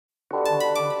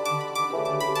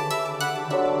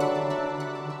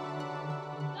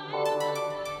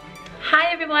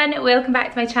everyone, welcome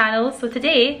back to my channel. So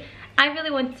today I really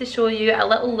wanted to show you a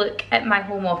little look at my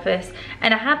home office,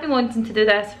 and I have been wanting to do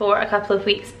this for a couple of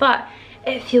weeks, but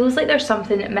it feels like there's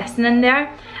something missing in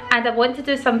there, and I want to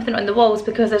do something on the walls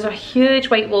because there's a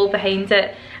huge white wall behind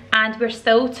it and we're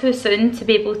still too soon to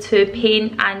be able to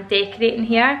paint and decorate in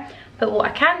here. But what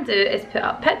I can do is put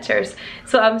up pictures.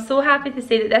 So I'm so happy to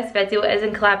say that this video is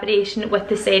in collaboration with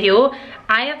the Serio.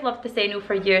 I have loved the Serio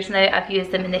for years now. I've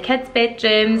used them in the kids'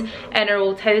 bedrooms, in our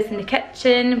old house in the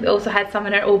kitchen. We also had some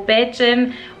in our old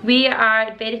bedroom. We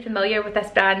are very familiar with this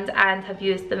brand and have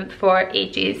used them for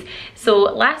ages. So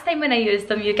last time when I used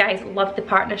them, you guys loved the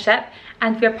partnership,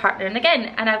 and we're partnering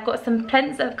again. And I've got some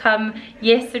prints that have come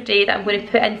yesterday that I'm going to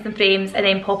put in some frames and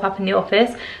then pop up in the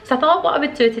office. So I thought what I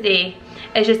would do today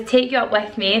is just take you up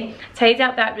with me, tidy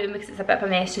up that room because it's a bit of a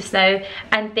mess just now,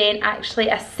 and then actually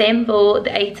assemble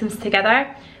the items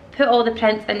together, put all the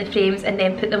prints in the frames and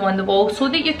then put them on the wall so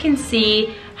that you can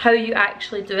see how you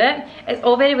actually do it. It's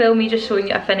all very well me just showing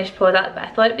you a finished product, but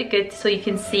I thought it'd be good so you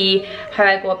can see how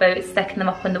I go about sticking them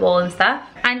up on the wall and stuff.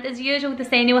 And as usual, the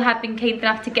Serio have been kind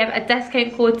enough to give a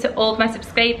discount code to all of my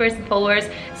subscribers and followers,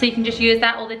 so you can just use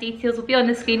that. All the details will be on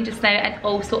the screen just now and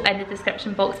also in the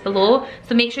description box below.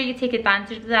 So make sure you take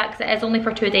advantage of that because it is only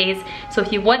for 2 days. So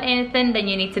if you want anything, then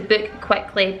you need to book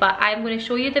quickly. But I'm going to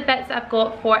show you the bits that I've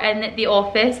got for in the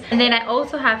office. And then I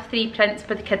also have 3 prints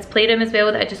for the kids' playroom as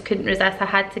well that I just couldn't resist. I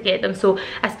had to get them. So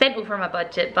I spent over my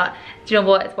budget, but do you know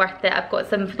what? It's worth it. I've got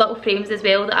some little frames as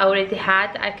well that I already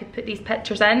had that I could put these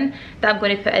pictures in that I'm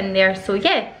going to put in there. So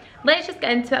yeah, let's just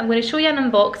get into it. I'm going to show you an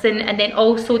unboxing and then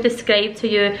also describe to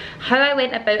you how I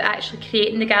went about actually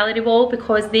creating the gallery wall,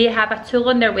 because they have a tool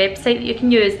on their website that you can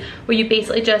use where you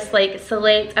basically just like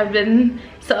select a room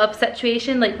sort of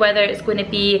situation, like whether it's going to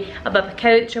be above a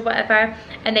couch or whatever,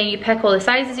 and then you pick all the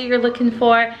sizes that you're looking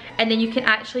for, and then you can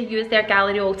actually use their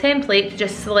gallery wall template to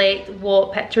just select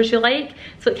what pictures you like.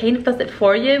 So it kind of does it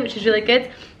for you, which is really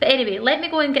good. But anyway, let me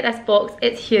go and get this box.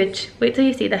 It's huge. Wait till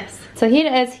you see this. So here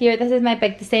it is here. This is my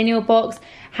big Desenio box.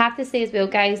 Have to say as well,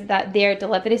 guys, that their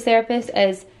delivery service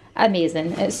is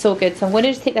amazing. It's so good. So I'm going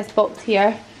to just take this box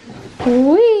here.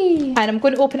 Whee! And I'm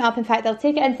going to open it up. In fact, I'll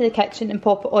take it into the kitchen and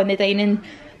pop it on the dining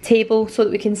table so that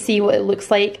we can see what it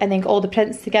looks like, and then get all the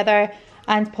prints together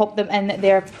and pop them in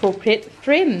their appropriate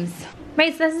frames.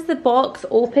 Right, so this is the box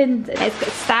opened. It's got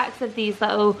stacks of these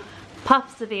little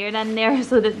puffs of air in there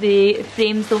so that the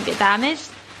frames don't get damaged.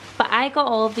 But I got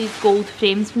all of these gold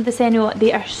frames from Desenio.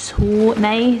 They are so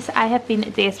nice. I have been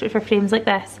desperate for frames like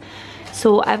this.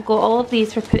 So I've got all of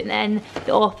these for putting in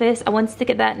the office. I wanted to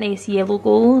get that nice yellow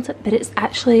gold, but it's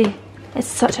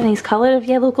such a nice colour of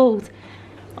yellow gold.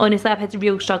 Honestly, I've had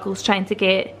real struggles trying to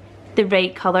get the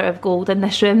right colour of gold in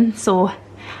this room, so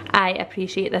I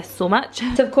appreciate this so much.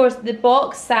 So of course the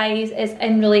box size is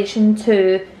in relation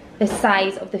to the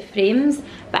size of the frames,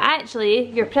 but actually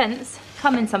your prints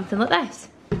come in something like this,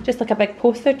 just like a big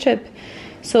poster tube.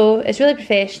 So it's really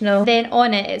professional. Then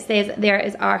on it, it says there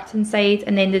is art inside,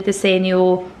 and then the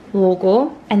Desenio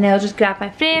logo. And then I'll just grab my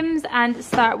frames and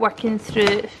start working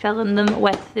through filling them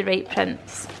with the right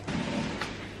prints.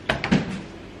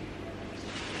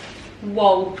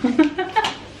 Whoa.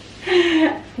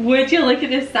 Would you look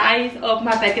at the size of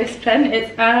my biggest print?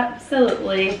 It's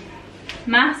absolutely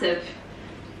massive.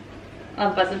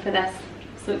 I'm buzzing for this.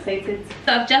 So excited.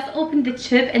 So I've just opened the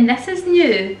tube, and this is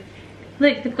new.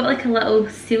 Look, they've got like a little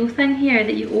seal thing here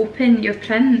that you open your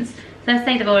prints. So this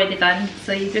side I've already done.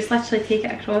 So you just literally take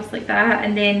it across like that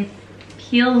and then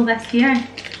peel this here.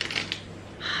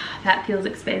 That feels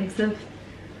expensive.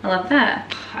 I love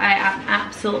that. I am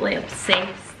absolutely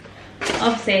obsessed.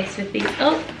 Obsessed with these.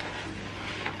 Oh!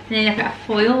 And then I've got a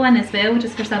foil one as well,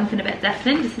 just for something a bit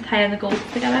different, just to tie on the gold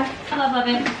together. I love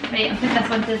it. Right, I'm putting this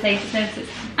one to the side just now because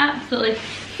it's absolutely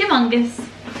humongous.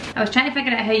 I was trying to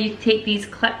figure out how you take these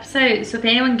clips out. So if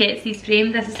anyone gets these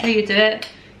framed, this is how you do it.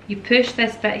 You push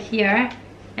this bit here,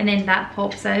 and then that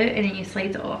pops out, and then you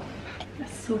slide it off.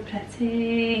 That's so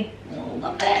pretty. Oh,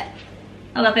 love it.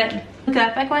 I love it. Look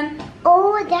at that big one.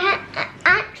 Oh, that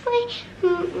actually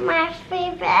my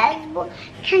favourite is, but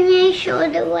can you show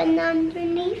the one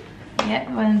underneath?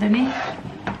 Yeah, one underneath.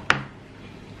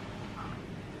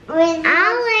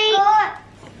 I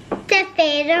like the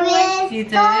feather one. You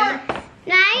do?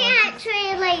 No, I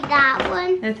actually like that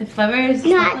one. With the flowers?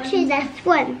 No, actually this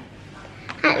one.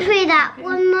 Actually that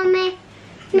one, Mummy.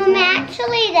 Mummy,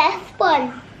 actually this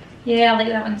one. Yeah, I like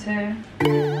that one too.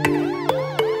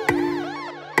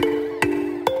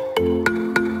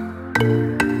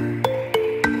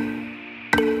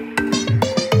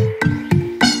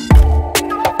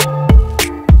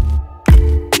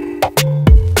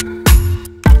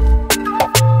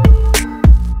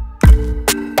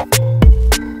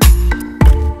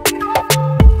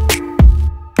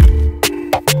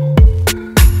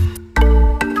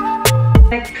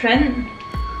 big print.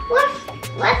 What's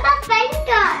a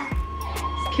finger?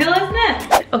 It's cool, isn't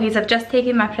it? Okay, so I've just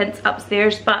taken my prints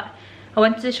upstairs, but I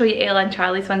wanted to show you Ella and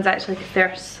Charlie's ones actually because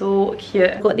they're so cute.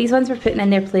 I've got these ones for putting in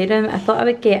their playroom. I thought I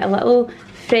would get a little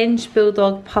French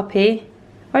Bulldog puppy.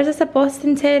 Or is this a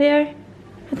Boston Terrier?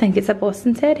 I think it's a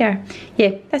Boston Terrier.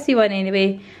 Yeah, this wee one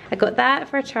anyway. I got that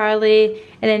for Charlie,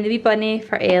 and then the wee bunny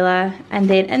for Ella, and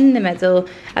then in the middle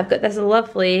I've got this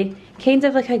lovely kind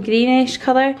of like a greenish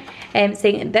colour,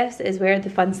 saying this is where the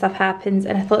fun stuff happens.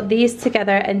 And I thought these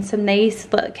together in some nice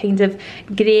little kind of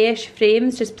greyish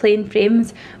frames, just plain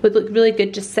frames, would look really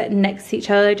good just sitting next to each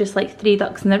other, just like 3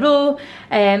 ducks in a row.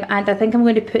 And I think I'm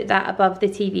going to put that above the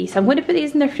TV. So I'm going to put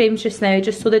these in their frames just now,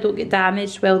 just so they don't get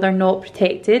damaged while they're not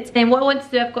protected. And what I want to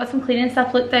do, I've got some cleaning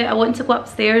stuff looked out. I want to go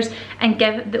upstairs and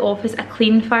give the office a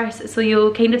clean first, so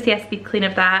you'll kind of see a speed clean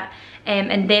of that.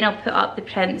 And then I'll put up the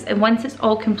prints, and once it's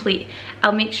all complete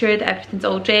I'll make sure that everything's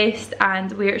all dressed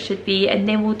and where it should be, and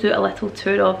then we'll do a little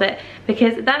tour of it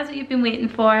because that's what you've been waiting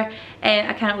for.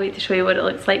 I can't wait to show you what it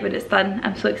looks like when it's done.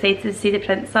 I'm so excited to see the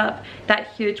prints up. That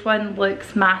huge one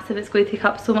looks massive. It's going to take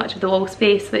up so much of the wall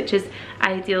space, which is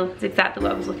ideal. It's exactly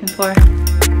what I was looking for.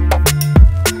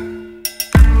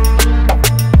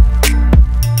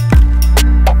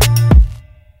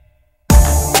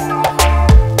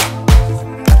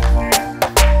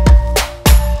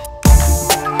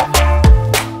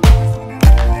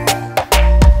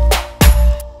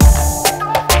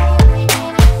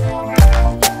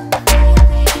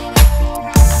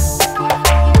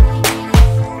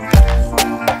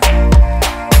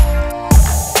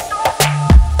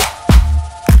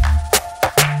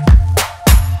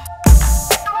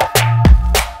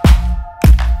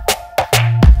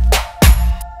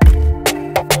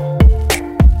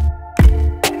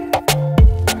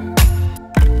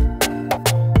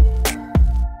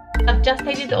 Just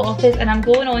tidied the office and I'm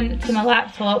going on to my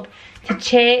laptop to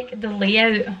check the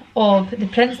layout of the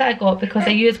prints that I got, because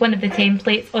I used one of the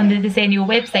templates on the Desenio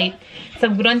website. So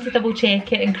I'm going on to double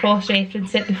check it and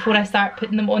cross-reference it before I start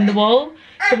putting them on the wall.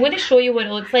 So I'm going to show you what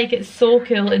it looks like. It's so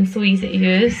cool and so easy to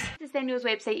use. Desenio's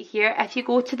website here, if you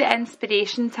go to the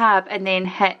inspiration tab and then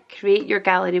hit create your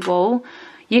gallery wall,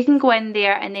 you can go in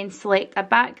there and then select a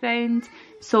background.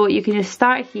 So you can just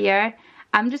start here.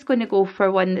 I'm just going to go for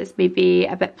one that's maybe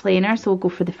a bit plainer, so we'll go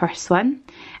for the first one.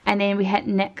 And then we hit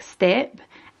next step,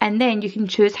 and then you can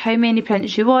choose how many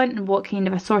prints you want and what kind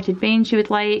of assorted range you would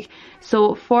like.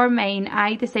 So for mine,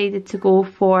 I decided to go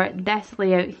for this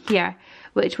layout here,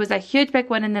 which was a huge big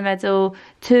one in the middle,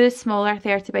 2 smaller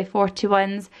 30 by 40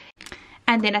 ones,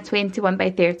 and then a 21 by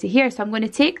 30 here. So I'm going to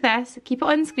take this, keep it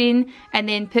on screen, and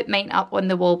then put mine up on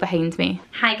the wall behind me.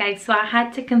 Hi guys, so I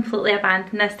had to completely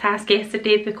abandon this task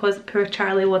yesterday because poor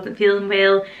Charlie wasn't feeling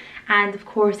well, and of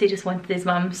course he just wanted his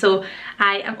mum. So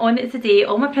I am on it today.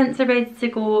 All my prints are ready to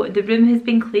go, the room has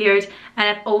been cleared, and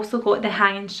I've also got the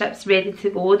hanging strips ready to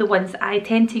go, the ones that I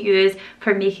tend to use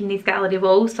for making these gallery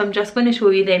walls. So I'm just going to show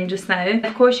you them just now.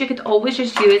 Of course you could always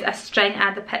just use a string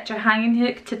and a picture hanging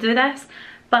hook to do this,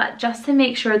 but just to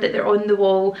make sure that they're on the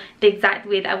wall the exact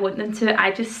way that I want them to,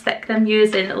 I just stick them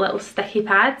using little sticky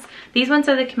pads. These ones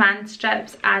are the command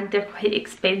strips and they're quite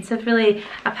expensive really.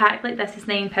 A pack like this is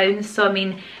 £9, so I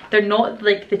mean they're not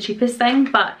like the cheapest thing,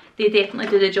 but they definitely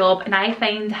do the job, and I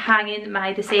find hanging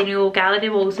my Desenio gallery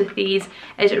walls with these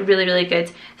is really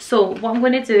good. So what I'm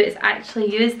going to do is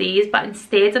actually use these, but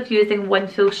instead of using one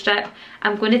full strip,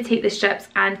 I'm going to take the strips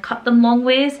and cut them long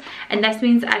ways, and this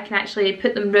means I can actually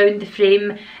put them round the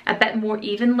frame a bit more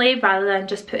evenly rather than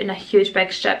just putting a huge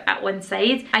big strip at one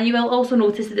side. And you will also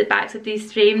notice that the backs of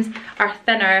these frames are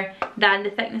thinner than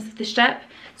the thickness of the strip.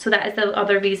 So that is the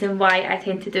other reason why I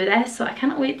tend to do this. So I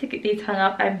cannot wait to get these hung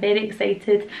up. I'm very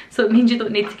excited. So it means you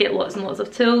don't need to get lots and lots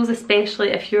of tools, especially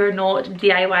if you're not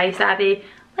DIY savvy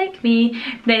like me.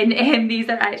 Then these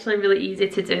are actually really easy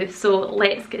to do. So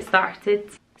let's get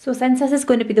started. So since this is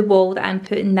going to be the wall that I'm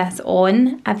putting this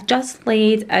on, I've just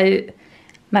laid out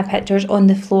my pictures on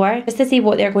the floor just to see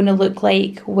what they're going to look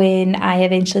like when I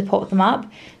eventually pop them up.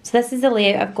 So this is the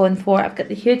layout I've gone for. I've got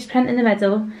the huge print in the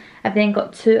middle. I've then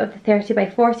got 2 of the 30 by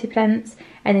 40 prints,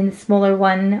 and then the smaller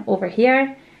one over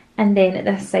here, and then at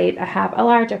this side I have a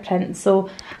larger print.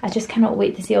 So I just cannot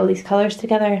wait to see all these colours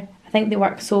together. I think they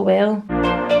work so well.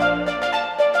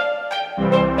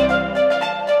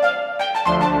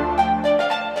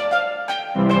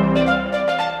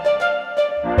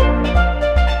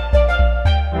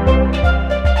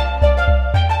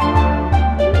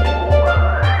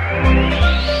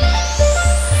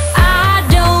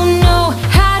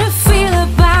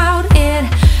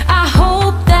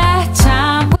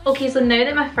 So now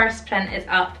that my first print is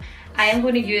up, I am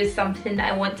going to use something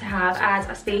that I want to have as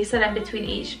a spacer in between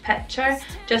each picture,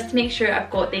 just to make sure I've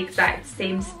got the exact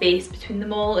same space between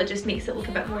them all. It just makes it look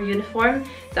a bit more uniform.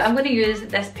 So I'm going to use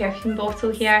this perfume bottle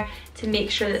here to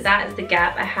make sure that that is the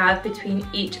gap I have between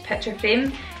each picture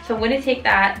frame. So I'm going to take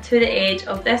that to the edge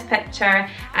of this picture,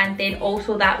 and then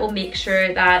also that will make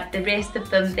sure that the rest of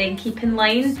them then keep in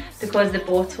line because the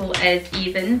bottle is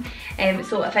even.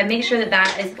 So if I make sure that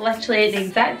that is literally the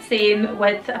exact same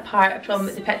width apart from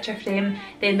the picture frame,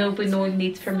 then there'll be no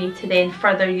need for me to then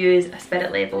further use a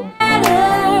spirit level.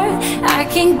 I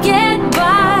can get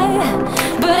by,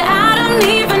 but I don't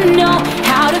even know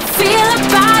how to feel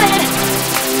about it.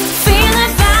 Feel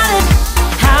about it,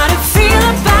 how to feel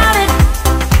about it.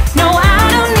 No, I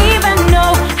don't even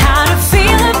know how to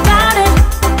feel about it.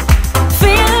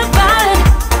 Feel about it,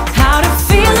 how to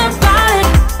feel about it.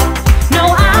 No,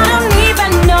 I don't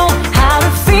even know how to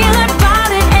feel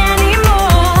about it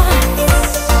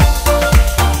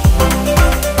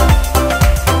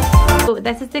anymore. So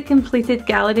this is the completed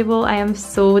gallery wall. I am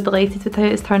so delighted with how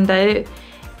it's turned out.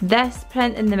 This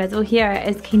print in the middle here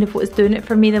is kind of what's doing it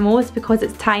for me the most, because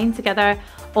it's tying together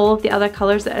all of the other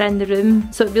colours that are in the room.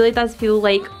 So it really does feel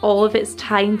like all of it's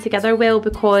tying together well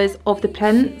because of the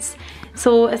prints.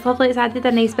 So it's lovely, it's added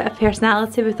a nice bit of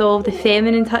personality with all of the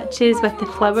feminine touches with the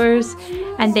flowers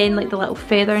and then like the little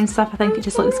feather and stuff. I think it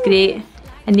just looks great.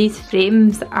 And these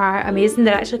frames are amazing.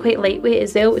 They're actually quite lightweight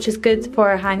as well, which is good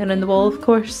for hanging on the wall, of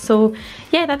course. So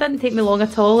yeah, that didn't take me long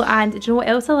at all. And do you know what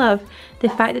else I love? The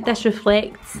fact that this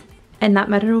reflects in that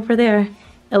mirror over there.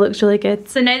 It looks really good.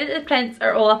 So now that the prints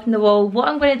are all up on the wall, what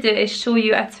I'm going to do is show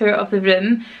you a tour of the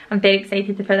room. I'm very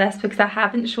excited for this because I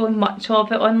haven't shown much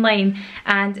of it online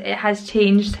and it has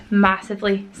changed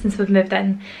massively since we've moved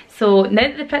in. So now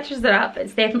that the pictures are up,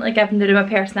 it's definitely given the room a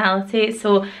personality.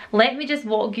 So let me just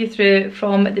walk you through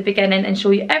from the beginning and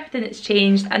show you everything that's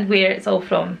changed and where it's all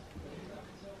from.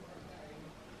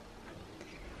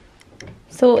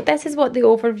 So this is what the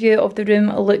overview of the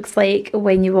room looks like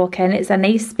when you walk in. It's a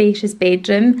nice spacious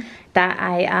bedroom that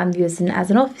I am using as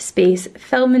an office space,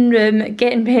 filming room,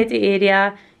 getting ready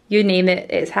area, you name it,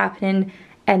 it's happening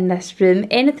in this room.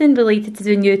 Anything related to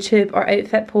doing YouTube or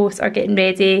outfit posts or getting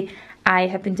ready, I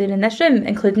have been doing in this room,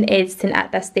 including editing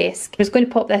at this desk. I'm just going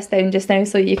to pop this down just now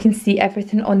so you can see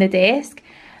everything on the desk.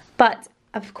 But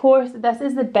of course, this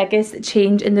is the biggest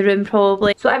change in the room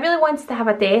probably. So I really wanted to have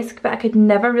a desk, but I could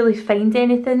never really find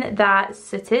anything that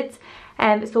suited.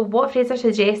 So what Fraser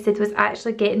suggested was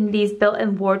actually getting these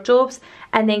built-in wardrobes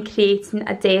and then creating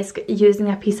a desk using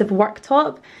a piece of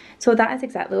worktop. So that is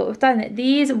exactly what we've done.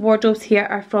 These wardrobes here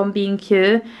are from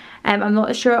B&Q. I'm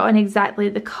not sure on exactly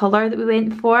the colour that we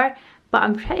went for, but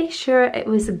I'm pretty sure it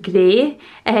was grey,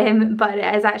 but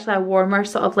it is actually a warmer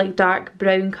sort of like dark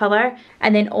brown colour.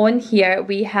 And then on here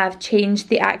we have changed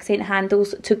the accent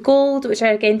handles to gold, which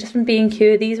are again just from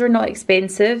B&Q. These were not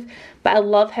expensive, but I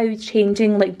love how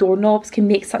changing like doorknobs can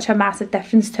make such a massive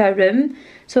difference to a room.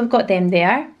 So I've got them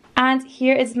there. And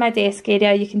here is my desk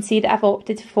area. You can see that I've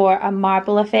opted for a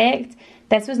marble effect.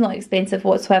 This was not expensive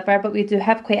whatsoever, but we do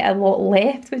have quite a lot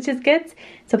left, which is good.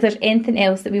 So if there's anything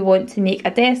else that we want to make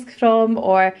a desk from,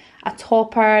 or a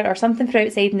topper, or something for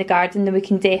outside in the garden, then we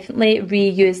can definitely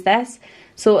reuse this.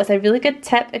 So it's a really good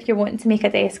tip if you're wanting to make a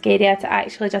desk area to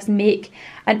actually just make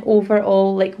an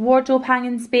overall like wardrobe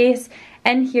hanging space.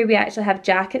 In here we actually have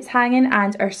jackets hanging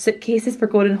and our suitcases for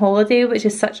going on holiday, which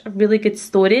is such a really good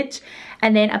storage.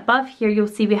 And then above here you'll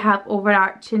see we have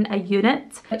overarching a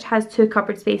unit which has 2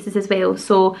 cupboard spaces as well.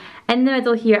 So in the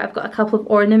middle here I've got a couple of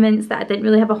ornaments that I didn't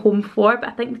really have a home for, but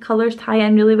I think the colours tie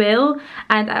in really well.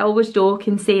 And I always joke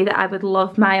and say that I would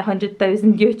love my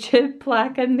 100,000 YouTube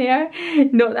plaque in there.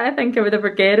 Not that I think I would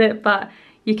ever get it, but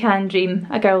you can dream,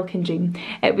 a girl can dream.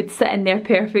 It would sit in there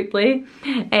perfectly.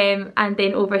 And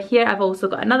then over here I've also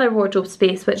got another wardrobe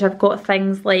space which I've got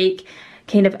things like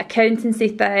kind of accountancy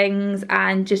things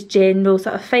and just general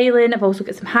sort of filing. I've also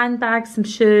got some handbags, some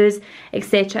shoes,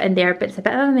 etc. in there, but it's a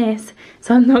bit of a mess,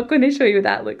 so I'm not going to show you what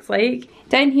that looks like.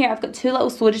 Down here I've got 2 little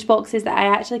storage boxes that I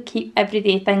actually keep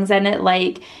everyday things in it,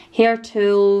 like hair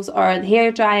tools or the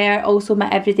hair dryer. Also my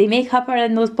everyday makeup are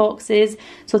in those boxes,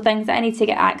 so things that I need to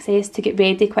get access to get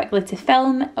ready quickly to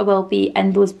film will be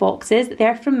in those boxes.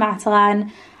 They're from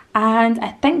Matalan, and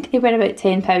I think they were about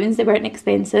 £10, they weren't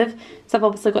expensive. So I've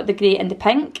obviously got the grey and the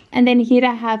pink. And then here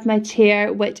I have my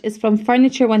chair, which is from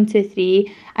Furniture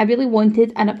 123. I really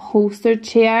wanted an upholstered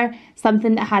chair,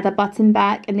 something that had a button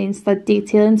back and then stud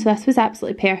detailing, so this was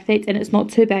absolutely perfect, and it's not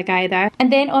too big either.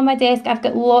 And then on my desk I've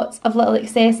got lots of little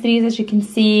accessories, as you can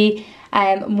see,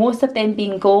 most of them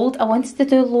being gold. I wanted to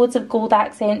do loads of gold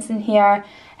accents in here.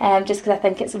 just because I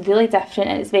think it's really different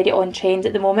and it's very on trend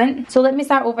at the moment. So let me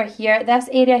start over here. This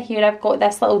area here, I've got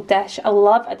this little dish. I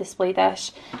love a display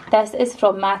dish. This is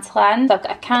from Matalan. So I've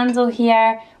got a candle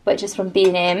here, which is from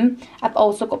B&M. I've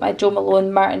also got my Jo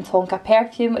Malone Myrrh and Tonka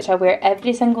perfume, which I wear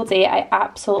every single day. I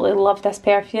absolutely love this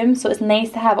perfume, so it's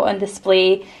nice to have it on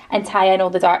display and tie in all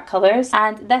the dark colours.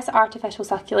 And this artificial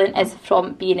succulent is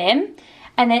from B&M.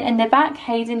 And then in the back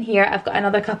hiding here, I've got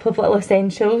another couple of little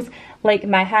essentials, like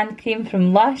my hand cream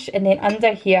from Lush, and then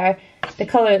under here, the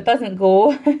colour that doesn't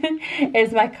go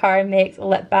is my Carmex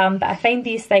lip balm. But I find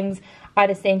these things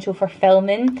are essential for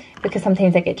filming because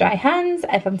sometimes I get dry hands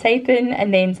if I'm typing,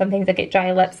 and then sometimes I get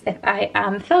dry lips if I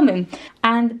am filming.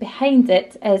 And behind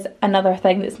it is another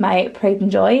thing that's my pride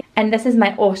and joy, and this is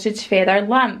my ostrich feather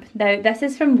lamp. Now this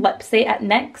is from Lipsy at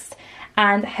NYX.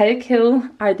 And how cool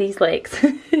are these legs?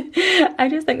 I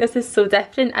just think this is so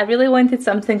different. I really wanted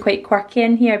something quite quirky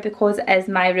in here because it is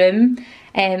my room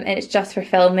and it's just for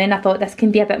filming. I thought this can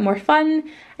be a bit more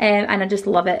fun and I just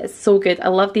love it. It's so good. I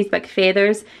love these big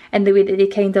feathers and the way that they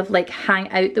kind of like hang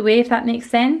out the way, if that makes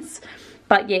sense.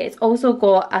 But yeah, it's also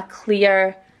got a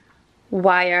clear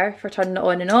wire for turning it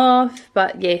on and off,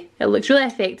 but yeah, it looks really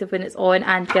effective when it's on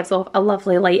and gives off a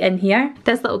lovely light in here.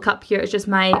 This little cup here is just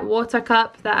my water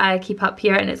cup that I keep up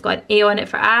here, and it's got an A on it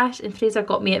for Ash, and Fraser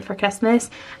got me it for Christmas.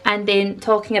 And then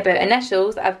talking about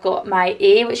initials, I've got my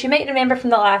A, which you might remember from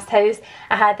the last house.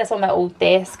 I had this on my old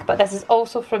desk, but this is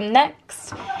also from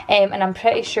NYX, and I'm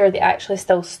pretty sure they actually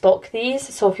still stock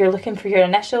these, so if you're looking for your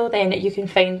initial then you can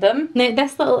find them. Now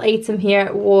this little item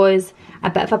here was a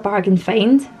bit of a bargain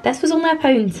find. This was only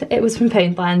 £1. It was from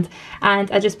Poundland, and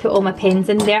I just put all my pens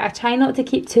in there. I try not to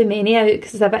keep too many out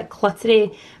because it's a bit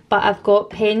cluttery, but I've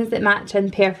got pens that match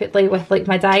in perfectly with like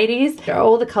my diaries. There are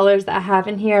all the colours that I have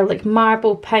in here, like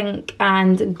marble pink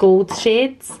and gold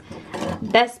shades.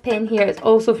 This pen here is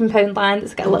also from Poundland.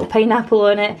 It's got a little pineapple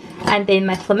on it, and then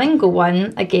my flamingo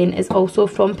one again is also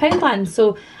from Poundland.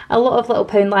 So a lot of little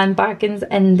Poundland bargains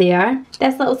in there.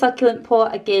 This little succulent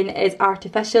pot again is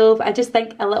artificial, but I just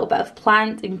think a little bit of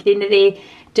plant and greenery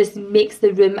just makes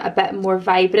the room a bit more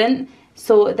vibrant.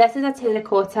 So this is a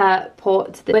terracotta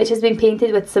pot which has been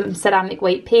painted with some ceramic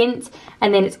white paint,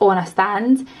 and then it's on a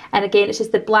stand, and again it's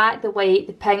just the black, the white,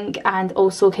 the pink and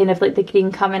also kind of like the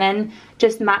green coming in,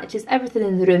 just matches everything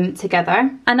in the room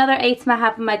together. Another item I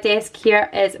have on my desk here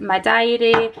is my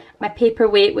diary, my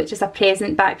paperweight, which is a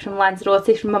present back from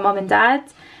Lanzarote from my mum and dad.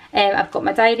 I've got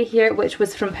my diary here, which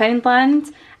was from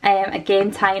Poundland.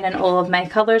 Again, tying in all of my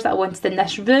colours that I wanted in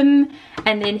this room.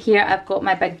 And then here I've got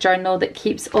my big journal that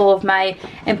keeps all of my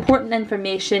important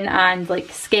information and like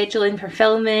scheduling for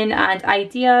filming and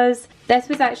ideas. This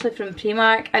was actually from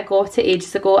Primark. I got it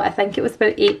ages ago. I think it was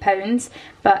about £8,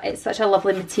 but it's such a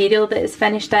lovely material that it's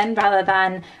finished in rather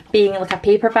than being like a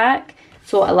paperback.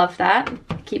 So I love that.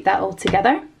 Keep that all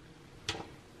together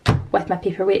with my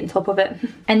paperweight on top of it.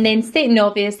 And then stating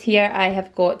obvious here, I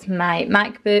have got my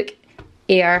MacBook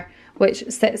Air, which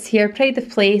sits here, pride of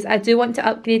place. I do want to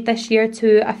upgrade this year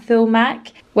to a full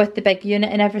Mac with the big unit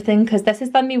and everything, because this has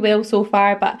done me well so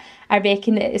far, but I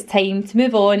reckon it is time to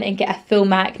move on and get a full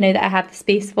Mac now that I have the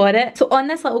space for it. So on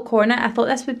this little corner, I thought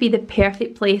this would be the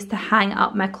perfect place to hang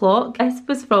up my clock. This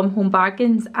was from Home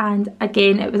Bargains, and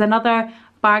again it was another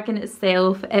bargain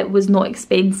itself. It was not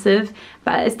expensive,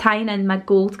 but it's tying in my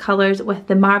gold colours with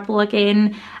the marble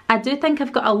again. I do think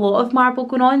I've got a lot of marble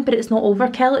going on, but it's not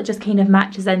overkill. It just kind of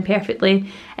matches in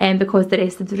perfectly because the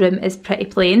rest of the room is pretty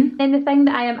plain. And the thing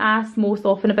that I am asked most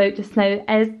often about just now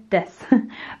is this,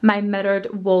 my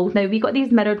mirrored wall. Now we got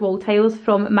these mirrored wall tiles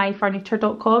from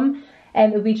myfurniture.com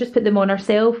and we just put them on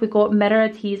ourselves. We got mirror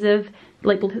adhesive,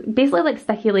 like basically like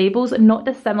sticky labels, not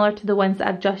dissimilar to the ones that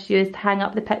I've just used to hang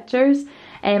up the pictures.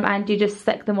 And you just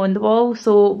stick them on the wall.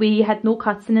 So we had no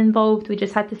cutting involved, we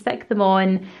just had to stick them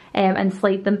on and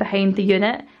slide them behind the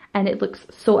unit, and it looks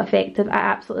so effective. I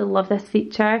absolutely love this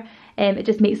feature. It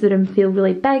just makes the room feel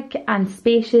really big and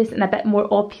spacious and a bit more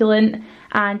opulent,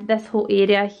 and this whole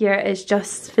area here is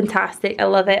just fantastic. I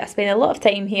love it. I spend a lot of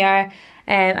time here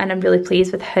and I'm really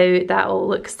pleased with how that all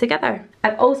looks together.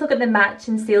 I've also got the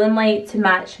matching ceiling light to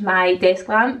match my desk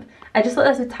lamp. I just thought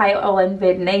this would tie it all in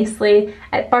very nicely.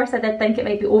 At first I did think it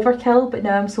might be overkill, but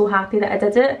now I'm so happy that I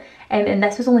did it. And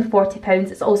this was only £40.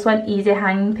 It's also an easy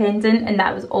hanging pendant, and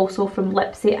that was also from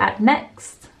Lipsy at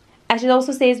NYX. I should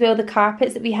also say as well, the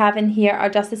carpets that we have in here are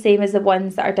just the same as the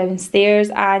ones that are downstairs,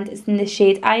 and it's in the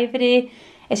shade Ivory.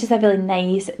 It's just a really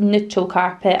nice neutral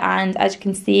carpet, and as you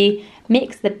can see,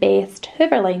 makes the best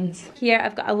hoover lines. Here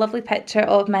I've got a lovely picture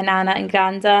of my Nana and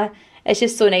Granda. It's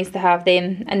just so nice to have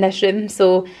them in this room,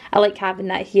 so I like having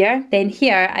that here. Then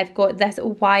here I've got this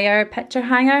wire picture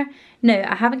hanger. Now,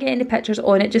 I haven't got any pictures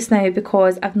on it just now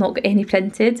because I've not got any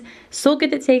printed. So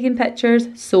good at taking pictures,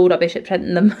 so rubbish at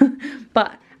printing them.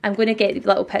 But I'm going to get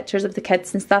little pictures of the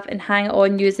kids and stuff and hang it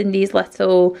on using these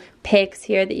little pegs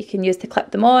here that you can use to clip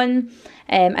them on.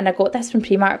 And I got this from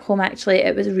Primark Home actually.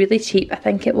 It was really cheap. I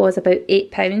think it was about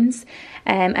 £8.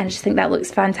 And I just think that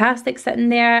looks fantastic sitting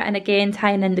there. And again,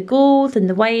 tying in the gold and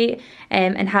the white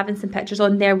and having some pictures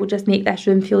on there will just make this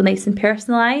room feel nice and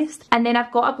personalised. And then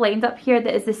I've got a blind up here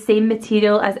that is the same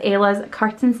material as Ella's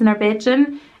curtains in her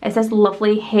bedroom. It's this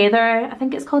lovely heather, I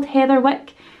think it's called heather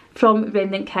wick from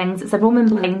Remnant Kings. It's a Roman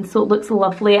blind, so it looks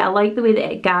lovely. I like the way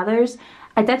that it gathers.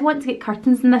 I did want to get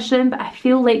curtains in this room, but I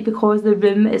feel like because the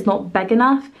room is not big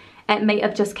enough, it might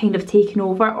have just kind of taken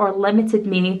over or limited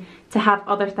me to have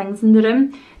other things in the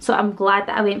room. So I'm glad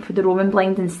that I went for the Roman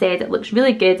blind instead. It looks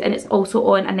really good and it's also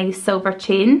on a nice silver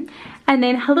chain. And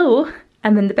then hello,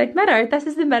 I'm in the big mirror. This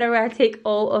is the mirror where I take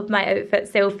all of my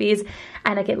outfit selfies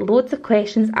and I get loads of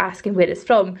questions asking where it's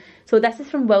from. So this is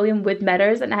from William Wood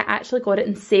Mirrors and I actually got it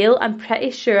in sale. I'm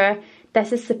pretty sure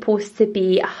this is supposed to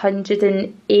be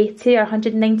 180 or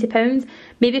 190 pounds,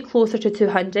 maybe closer to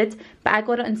 200, but I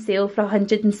got it on sale for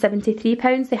 173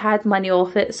 pounds. They had money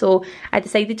off it, so I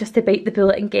decided just to bite the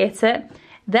bullet and get it.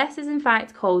 This is in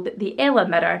fact called the Ella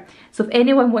mirror. So if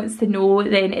anyone wants to know,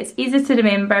 then it's easy to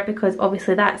remember because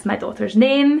obviously that's my daughter's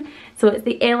name. So it's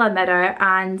the Ella mirror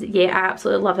and yeah, I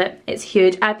absolutely love it. It's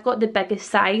huge. I've got the biggest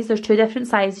size. There's two different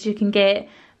sizes you can get.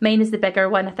 Mine is the bigger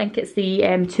one. I think it's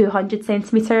the 200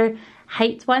 centimetre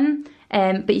height one.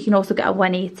 But you can also get a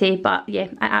 180, but yeah,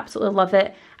 I absolutely love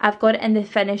it. I've got it in the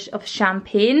finish of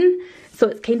champagne. So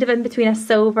it's kind of in between a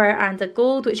silver and a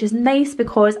gold, which is nice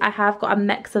because I have got a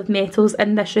mix of metals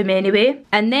in this room anyway.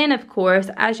 And then of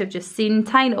course, as you've just seen,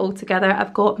 tying it all together,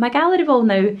 I've got my gallery wall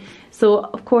now. So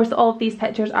of course, all of these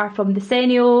pictures are from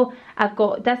Desenio. I've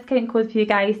got discount codes for you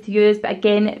guys to use, but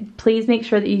again, please make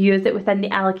sure that you use it within the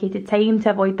allocated time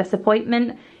to avoid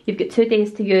disappointment. You've got 2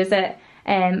 days to use it.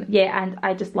 Yeah, and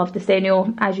I just love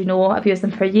Desenio. As you know, I've used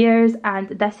them for years, and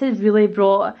this has really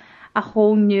brought a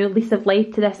whole new lease of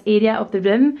life to this area of the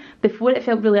room. Before it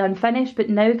felt really unfinished, but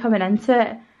now coming into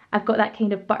it, I've got that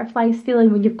kind of butterflies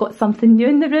feeling when you've got something new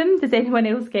in the room. Does anyone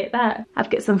else get that? I've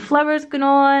got some flowers going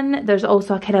on. There's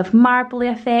also a kind of marbly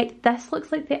effect. This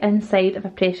looks like the inside of a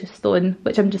precious stone,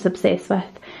 which I'm just obsessed with.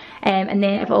 And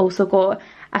then I've also got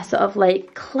a sort of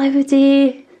like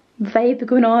cloudy vibe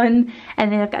going on,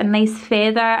 and then I've got a nice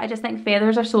feather. I just think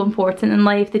feathers are so important in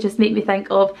life. They just make me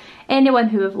think of anyone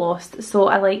who I've lost, so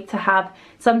I like to have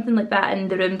something like that in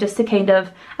the room just to kind of,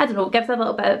 I don't know, it gives a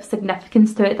little bit of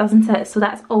significance to it, doesn't it? So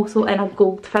that's also in a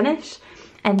gold finish.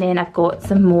 And then I've got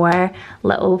some more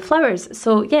little flowers.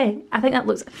 So yeah, I think that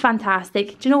looks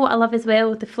fantastic. Do you know what I love as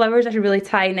well? The flowers are really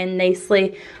tying in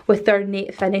nicely with their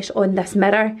ornate finish on this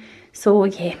mirror. So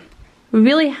yeah,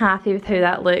 really happy with how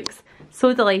that looks.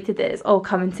 So delighted that it's all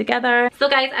coming together. So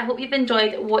guys, I hope you've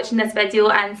enjoyed watching this video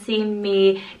and seeing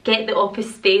me get the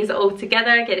office space all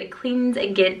together, get it cleaned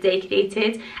and get it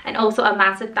decorated. And also a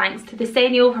massive thanks to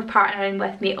Desenio for partnering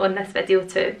with me on this video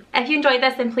too. If you enjoyed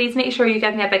this, then please make sure you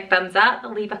give me a big thumbs up,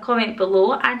 leave a comment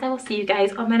below, and I will see you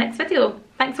guys on my next video.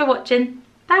 Thanks for watching.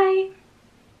 Bye!